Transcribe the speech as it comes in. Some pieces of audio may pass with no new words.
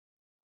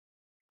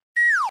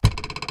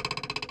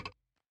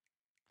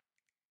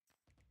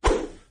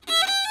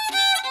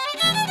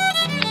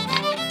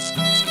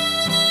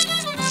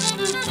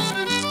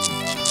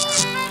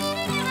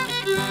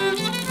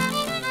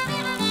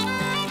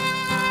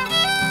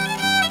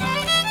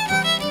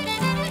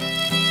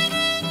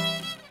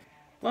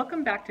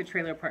Welcome back to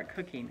Trailer Park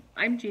Cooking.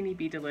 I'm Genie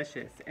B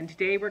Delishus, and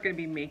today we're going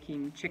to be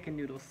making chicken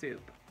noodle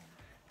soup.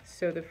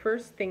 So the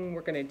first thing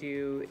we're going to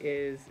do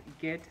is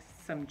get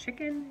some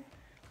chicken.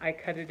 I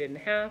cut it in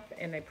half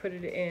and I put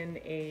it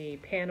in a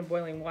pan of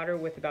boiling water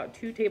with about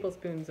 2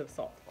 tablespoons of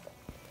salt.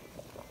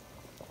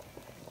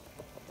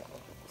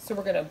 So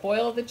we're going to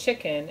boil the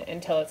chicken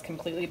until it's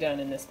completely done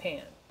in this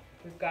pan.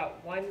 We've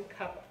got 1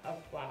 cup of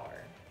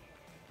flour.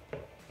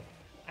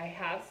 I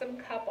have some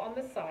cup on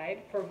the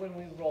side for when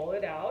we roll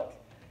it out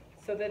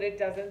so that it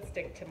doesn't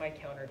stick to my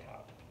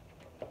countertop.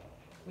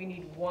 We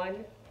need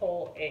 1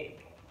 whole egg.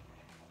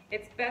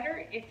 It's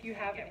better if you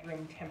have it at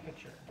room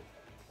temperature.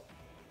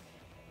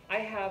 I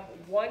have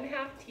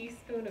 1/2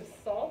 teaspoon of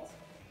salt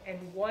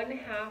and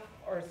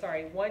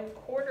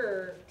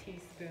 1/4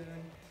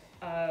 teaspoon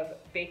of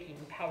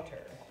baking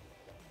powder.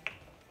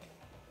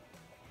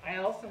 I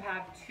also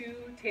have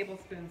 2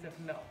 tablespoons of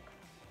milk.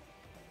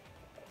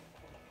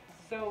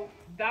 So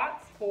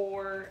that's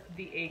for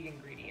the egg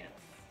ingredients.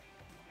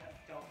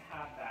 Just don't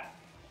have that.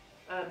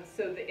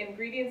 So the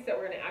ingredients that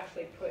we're going to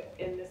actually put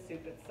in the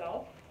soup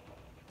itself,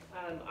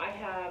 I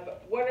have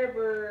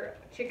whatever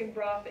chicken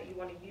broth that you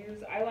want to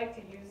use. I like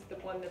to use the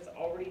one that's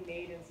already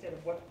made instead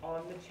of what's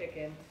on the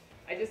chicken.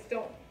 I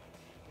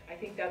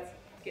think that's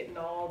getting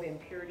all the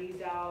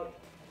impurities out.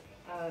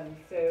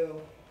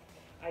 So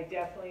I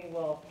definitely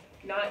will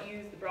not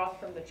use the broth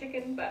from the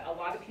chicken, but a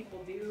lot of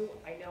people do.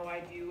 I know I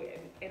do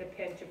in a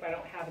pinch if I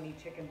don't have any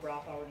chicken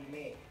broth already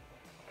made.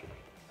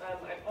 I'm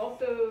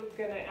also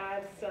going to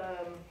add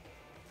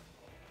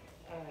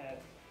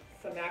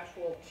some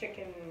actual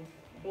chicken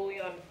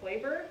bouillon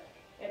flavor,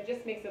 and it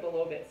just makes it a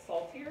little bit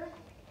saltier.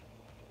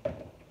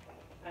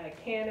 A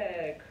can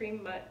of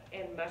cream of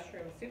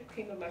mushroom soup.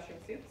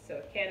 So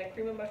a can of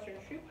cream of mushroom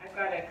soup. I've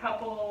got a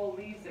couple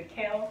leaves of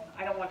kale.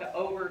 I don't want to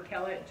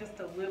overkill it, just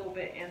a little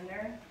bit in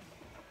there.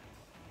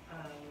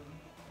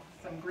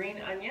 Some green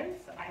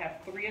onions. I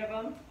have 3 of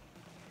them.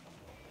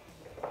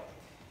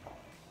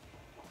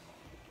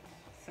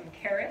 Some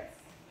carrots.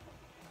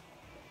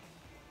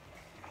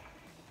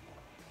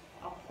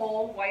 A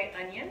whole white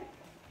onion.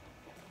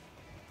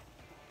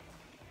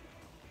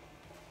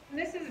 And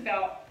this is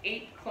about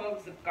 8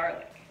 cloves of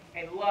garlic.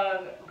 I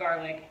love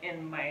garlic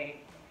in my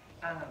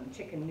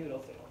chicken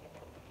noodle soup.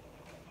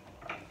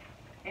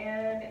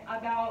 And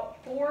about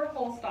 4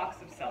 whole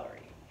stalks of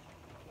celery.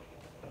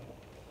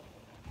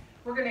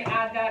 We're going to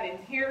add that in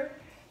here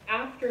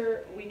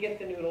after we get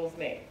the noodles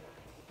made.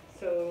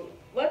 So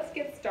let's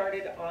get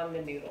started on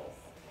the noodles.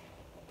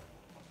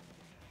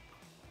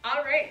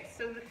 All right,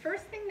 so the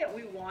first thing that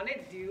we want to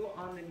do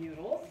on the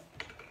noodles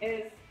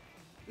is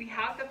we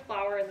have the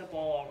flour in the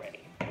bowl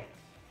already.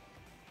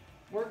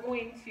 We're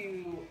going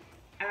to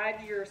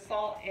add your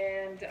salt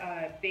and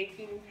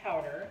baking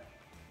powder.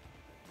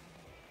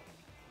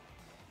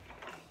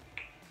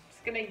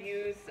 Just going to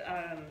use,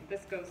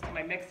 this goes to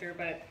my mixer,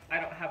 but I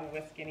don't have a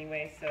whisk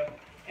anyway, so,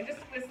 and just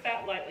whisk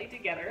that lightly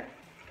together.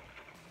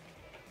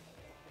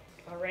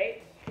 All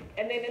right,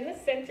 and then in the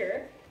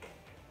center,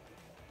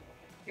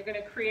 you're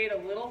going to create a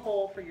little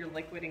hole for your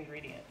liquid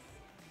ingredients.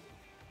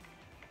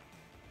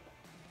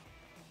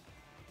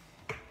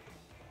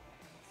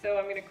 So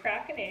I'm going to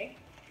crack an egg.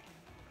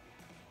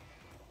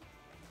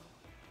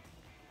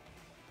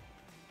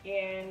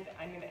 And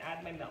I'm going to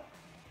add my milk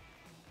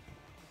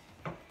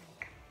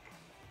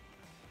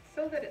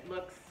so that it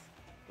looks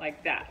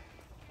like that.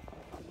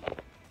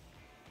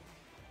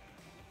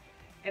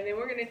 And then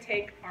we're going to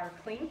take our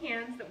clean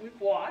hands that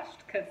we've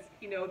washed, because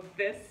you know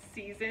this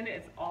season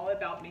is all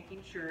about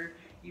making sure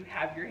you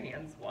have your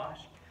hands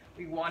washed.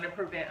 We want to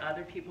prevent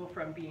other people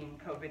from being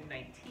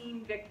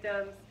COVID-19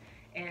 victims.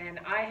 And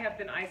I have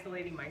been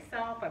isolating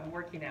myself. I'm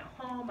working at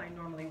home. I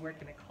normally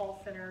work in a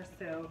call center,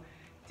 so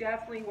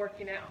definitely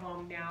working at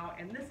home now,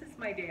 and this is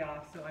my day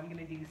off, so I'm going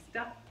to do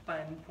stuff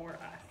fun for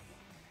us.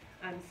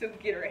 So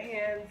get our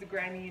hands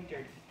grimy and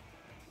dirty.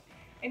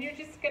 And you're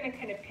just going to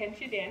kind of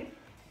pinch it in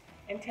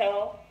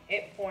until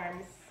it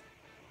forms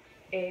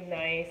a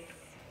nice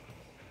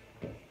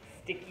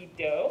sticky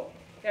dough.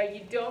 Now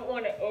you don't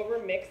want to over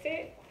mix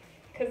it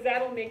because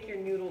that'll make your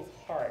noodles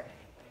hard.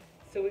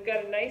 So we've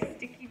got a nice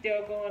sticky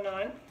dough going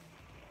on,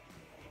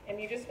 and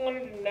you just want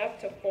it enough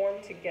to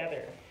form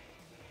together.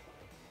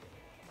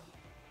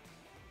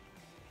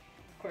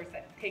 Of course,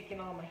 I'm taking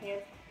all my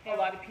hands. A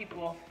lot of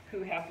people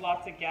who have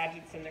lots of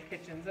gadgets in their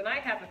kitchens, and I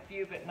have a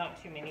few, but not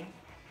too many.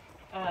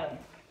 I'm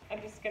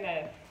just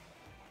gonna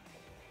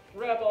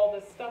rub all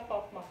this stuff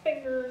off my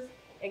fingers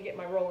and get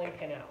my rolling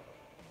pin out.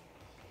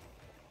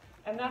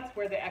 And that's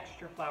where the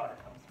extra flour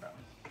comes from.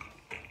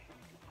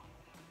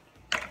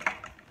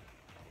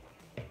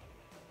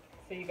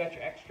 So you got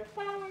your extra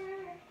flour.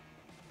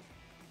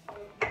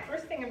 The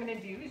first thing I'm gonna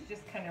do is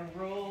just kind of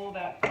roll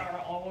that flour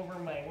all over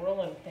my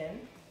rolling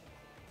pin.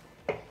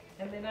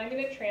 And then I'm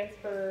going to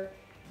transfer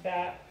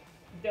that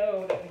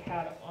dough that we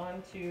had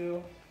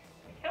onto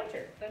the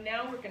counter. So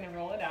now we're going to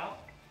roll it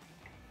out.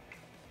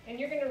 And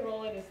you're going to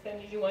roll it as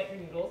thin as you want your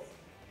noodles.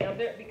 Now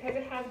because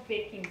it has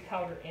baking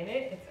powder in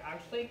it, it's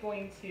actually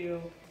going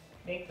to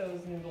make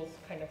those noodles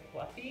kind of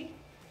fluffy.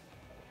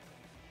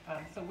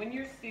 So when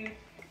your soup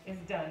is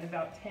done,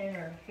 about 10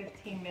 or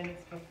 15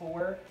 minutes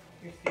before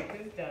your soup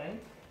is done,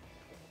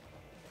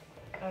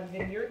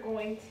 then you're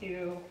going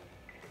to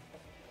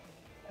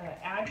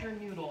add your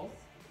noodles.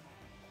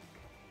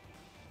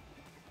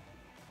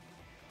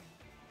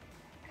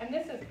 And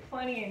this is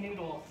plenty of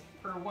noodles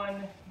for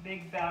one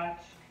big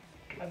batch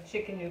of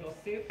chicken noodle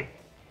soup.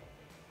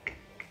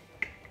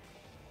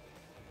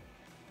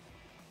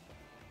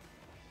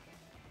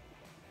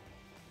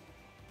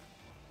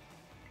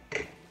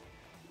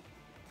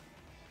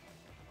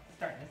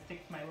 Starting to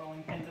stick to my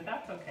rolling pin, but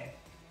that's okay.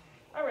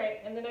 All right,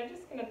 and then I'm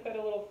just gonna put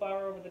a little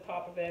flour over the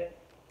top of it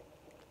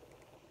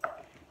to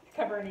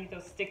cover any of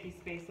those sticky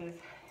spaces.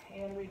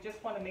 And we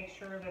just wanna make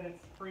sure that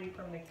it's free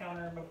from the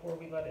counter before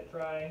we let it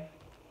dry,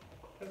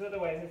 because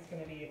otherwise it's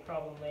gonna be a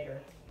problem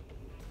later.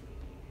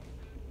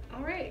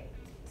 All right,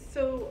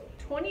 so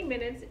 20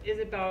 minutes is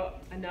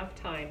about enough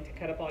time to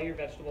cut up all your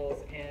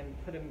vegetables and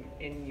put them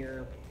in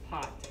your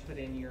pot, to put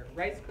in your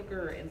rice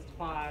cooker or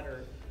Instapot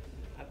or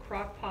a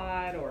crock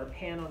pot or a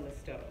pan on the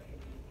stove.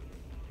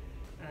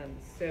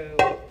 So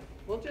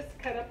we'll just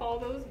cut up all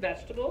those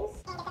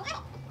vegetables.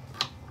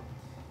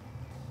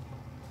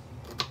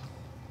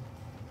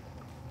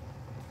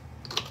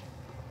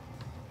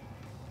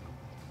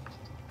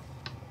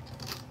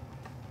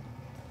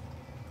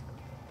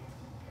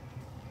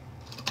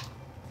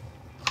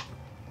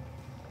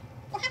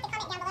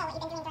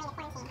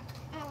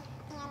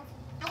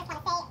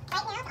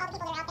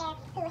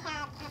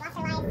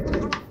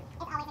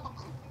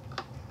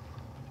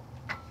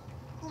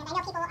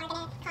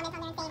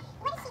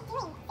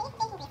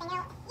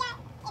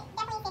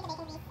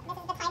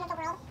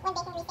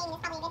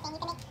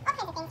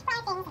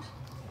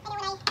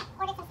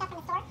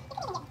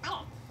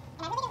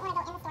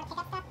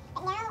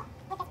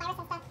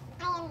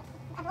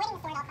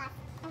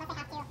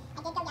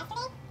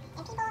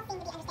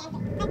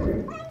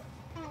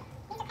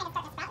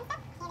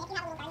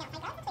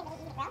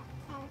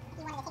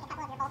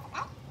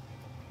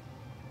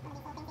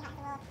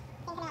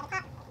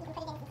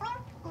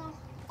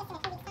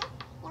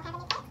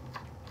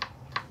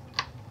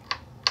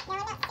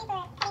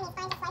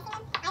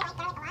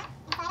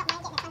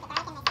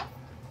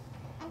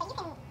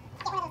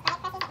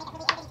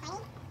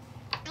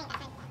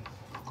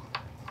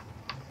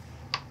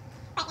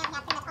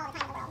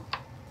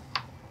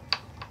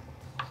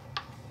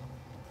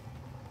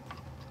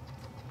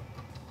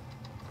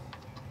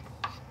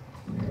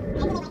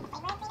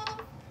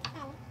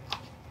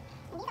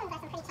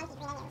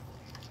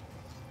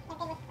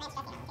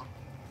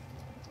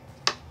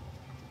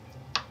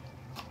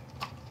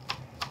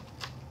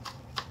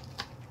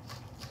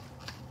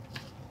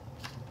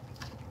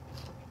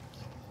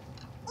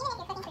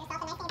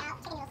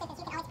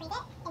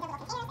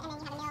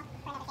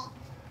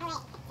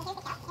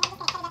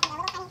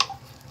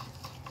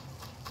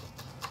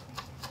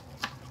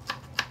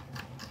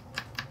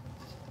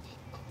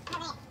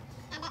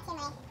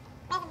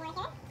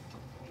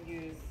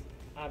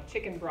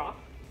 Chicken broth.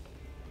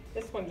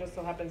 This one just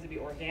so happens to be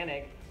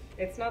organic.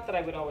 It's not that I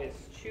would always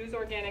choose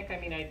organic. I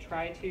mean, I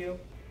try to.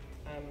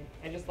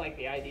 I just like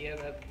the idea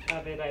of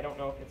it. I don't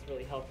know if it's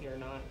really healthy or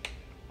not.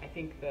 I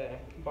think the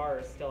bar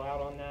is still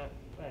out on that,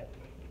 but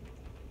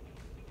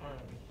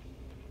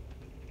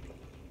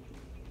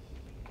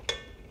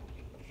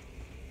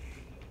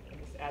I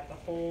just add the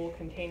whole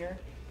container,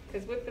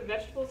 because with the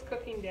vegetables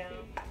cooking down,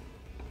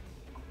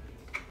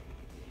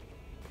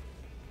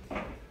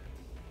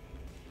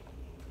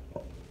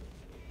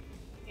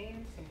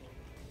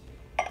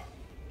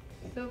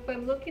 so if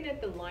I'm looking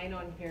at the line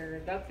on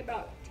here, that's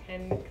about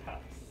 10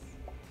 cups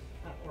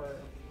or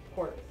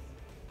quarts.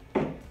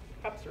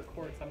 Cups or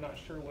quarts, I'm not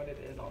sure what it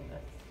is on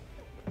this.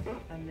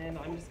 And then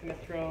I'm just going to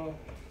throw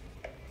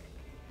a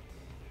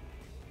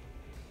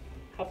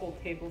couple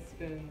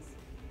tablespoons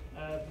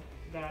of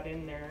that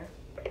in there.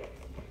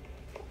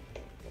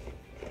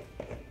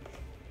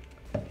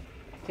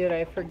 Did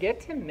I forget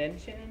to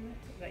mention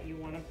that you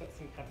want to put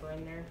some pepper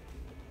in there?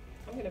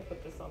 I'm going to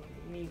put this on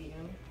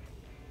medium.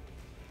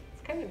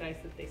 It's kind of nice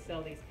that they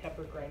sell these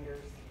pepper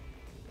grinders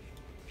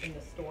in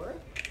the store.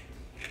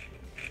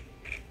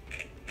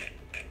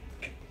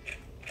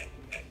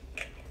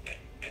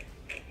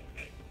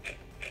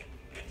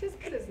 Just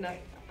put as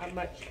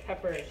much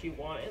pepper as you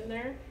want in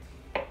there.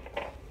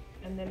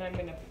 And then I'm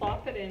going to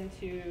plop it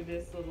into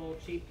this little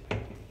cheap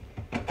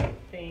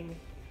thing,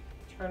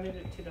 turn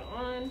it to the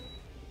on,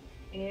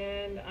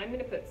 and I'm going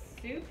to put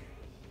soup,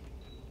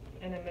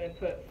 and I'm going to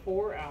put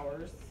 4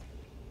 hours.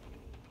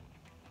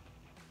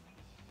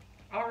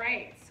 All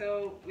right,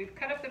 so we've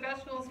cut up the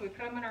vegetables, we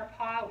put them in our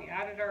pot, we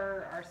added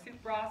our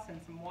soup broth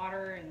and some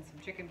water and some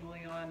chicken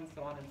bouillon,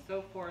 so on and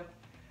so forth.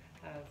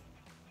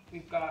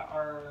 We've got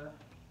our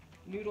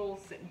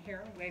noodles sitting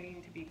here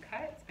waiting to be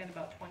cut. It's been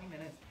about 20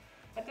 minutes.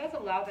 That does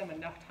allow them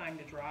enough time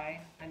to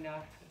dry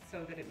enough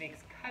so that it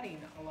makes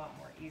cutting a lot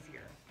more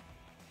easier.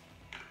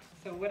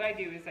 So what I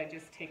do is I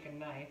just take a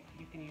knife.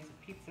 You can use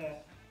a pizza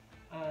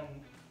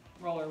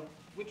roller,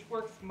 which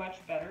works much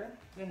better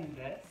than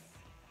this.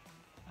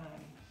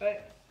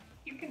 But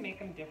You can make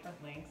them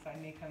different lengths. I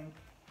make them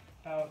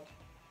about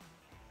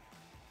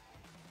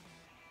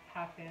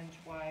 1/2 inch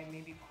wide,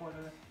 maybe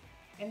 1/4,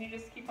 and you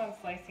just keep on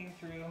slicing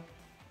through.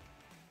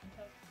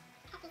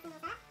 Cut these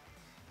noodles up.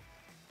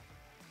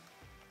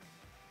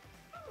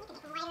 You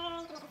can make them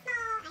wider, you can make them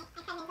small. I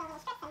cut them into little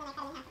strips and then I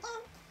cut them in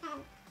half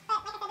again. But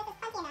like I said, this is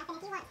plenty enough, and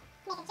if you want to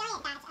make a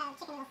giant batch of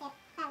chicken noodle soup,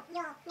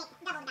 you'll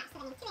make double the batch. So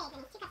that means 2 eggs, that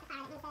means 2 cups of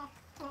flour, that means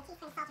a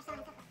teaspoon of salt or so on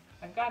and so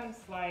forth. I've got them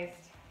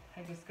sliced.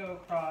 I just go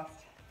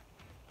across,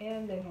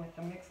 and then with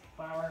the mixed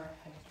flour,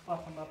 I just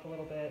fluff them up a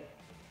little bit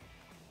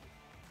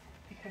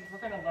because we're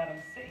going to let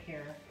them sit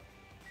here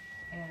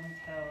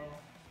until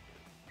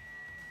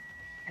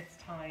it's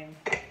time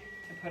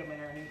to put them in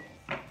our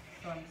noodles.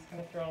 So I'm just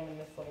going to throw them in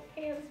this little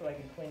pan so I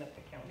can clean up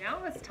the counter.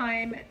 Now it's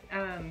time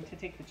to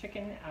take the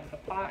chicken out of the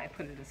pot. I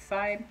put it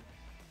aside.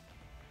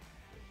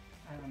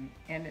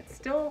 And it's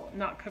still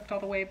not cooked all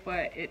the way,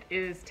 but it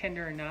is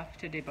tender enough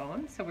to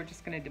debone. So we're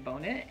just going to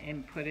debone it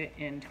and put it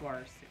into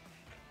our soup.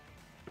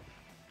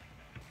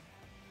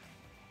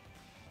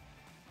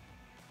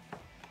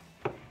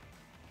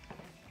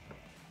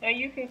 Now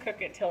you can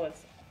cook it till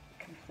it's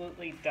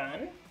completely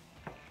done,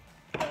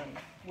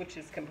 which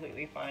is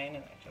completely fine.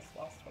 And I just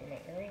lost one of my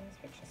earrings,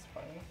 which is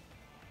fine.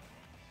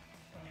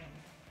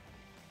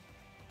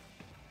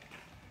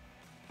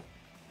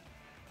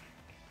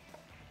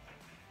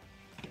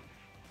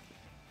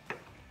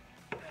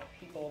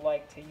 People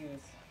like to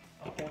use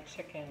a whole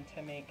chicken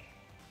to make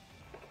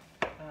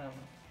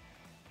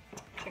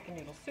chicken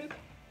noodle soup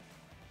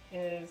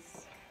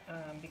is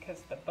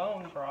because the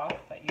bone broth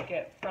that you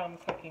get from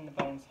cooking the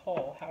bones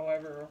whole.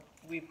 However,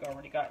 we've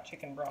already got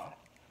chicken broth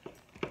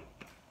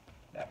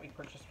that we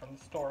purchased from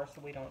the store, so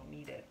we don't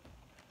need it.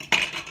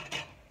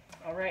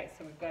 All right,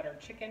 so we've got our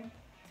chicken,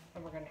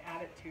 and we're going to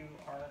add it to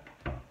our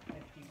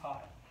nifty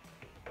pot.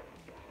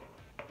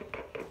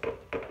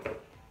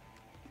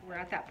 We're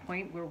at that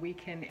point where we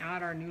can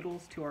add our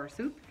noodles to our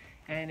soup,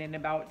 and in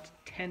about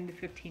 10 to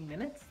 15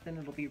 minutes, then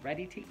it'll be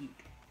ready to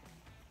eat.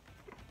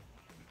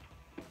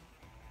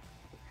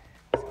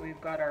 So we've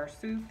got our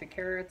soup, the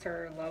carrots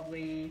are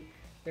lovely,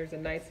 there's a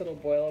nice little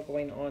boil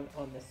going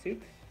on the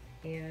soup,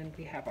 and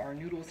we have our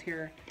noodles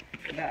here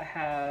that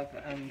have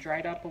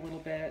dried up a little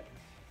bit,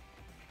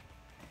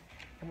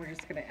 and we're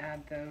just going to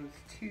add those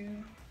to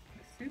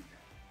the soup.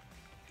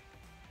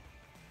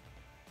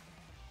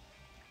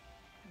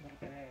 A little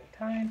bit at a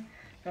time.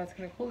 Now it's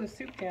going to cool the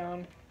soup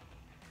down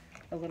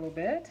a little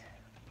bit,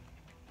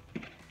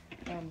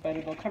 but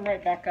it'll come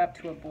right back up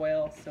to a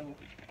boil, so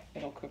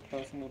it'll cook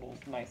those noodles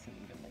nice and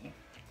evenly.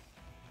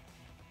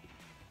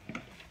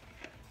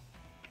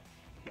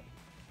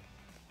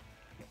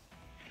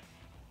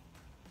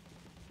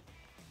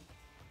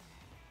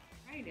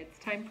 Alright, it's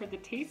time for the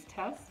taste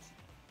test.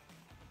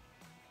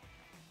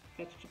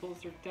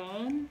 Vegetables are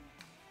done.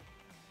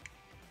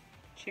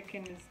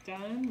 Chicken is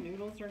done.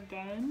 Noodles are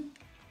done.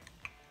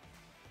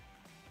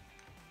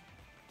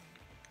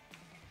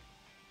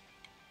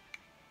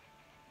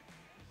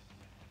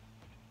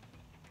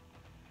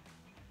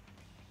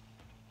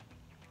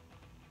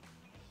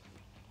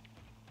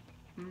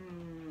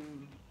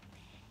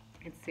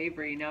 It's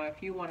savory. Now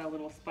if you want a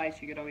little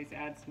spice, you could always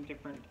add some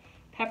different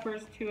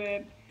peppers to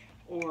it,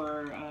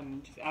 or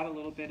just add a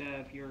little bit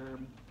of your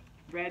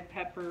red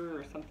pepper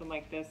or something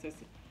like this. This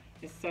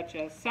is such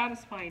a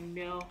satisfying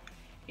meal,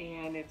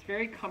 and it's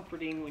very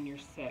comforting when you're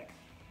sick.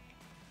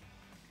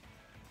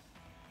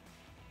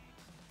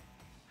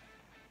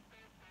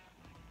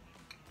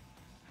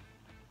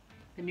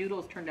 The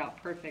noodles turned out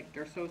perfect.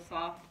 They're so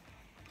soft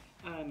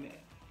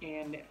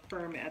and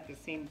firm at the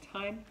same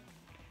time.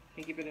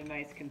 They give it a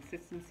nice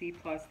consistency,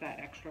 plus that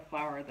extra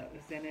flour that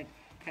was in it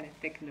kind of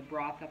thickened the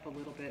broth up a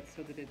little bit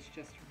so that it's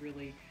just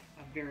really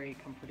a very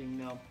comforting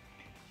meal.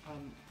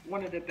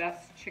 One of the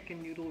best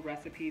chicken noodle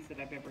recipes that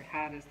I've ever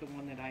had is the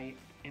one that I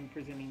am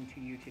presenting to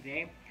you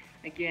today.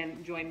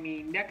 Again, join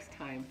me next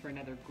time for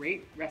another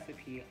great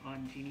recipe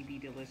on Genie B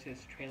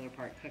Delishus Trailer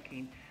Park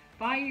Cooking.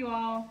 Bye you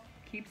all.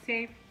 Keep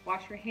safe,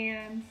 wash your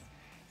hands,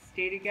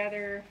 stay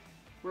together,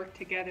 work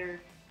together,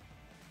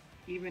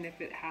 even if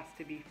it has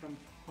to be from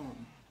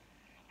home.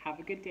 Have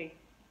a good day.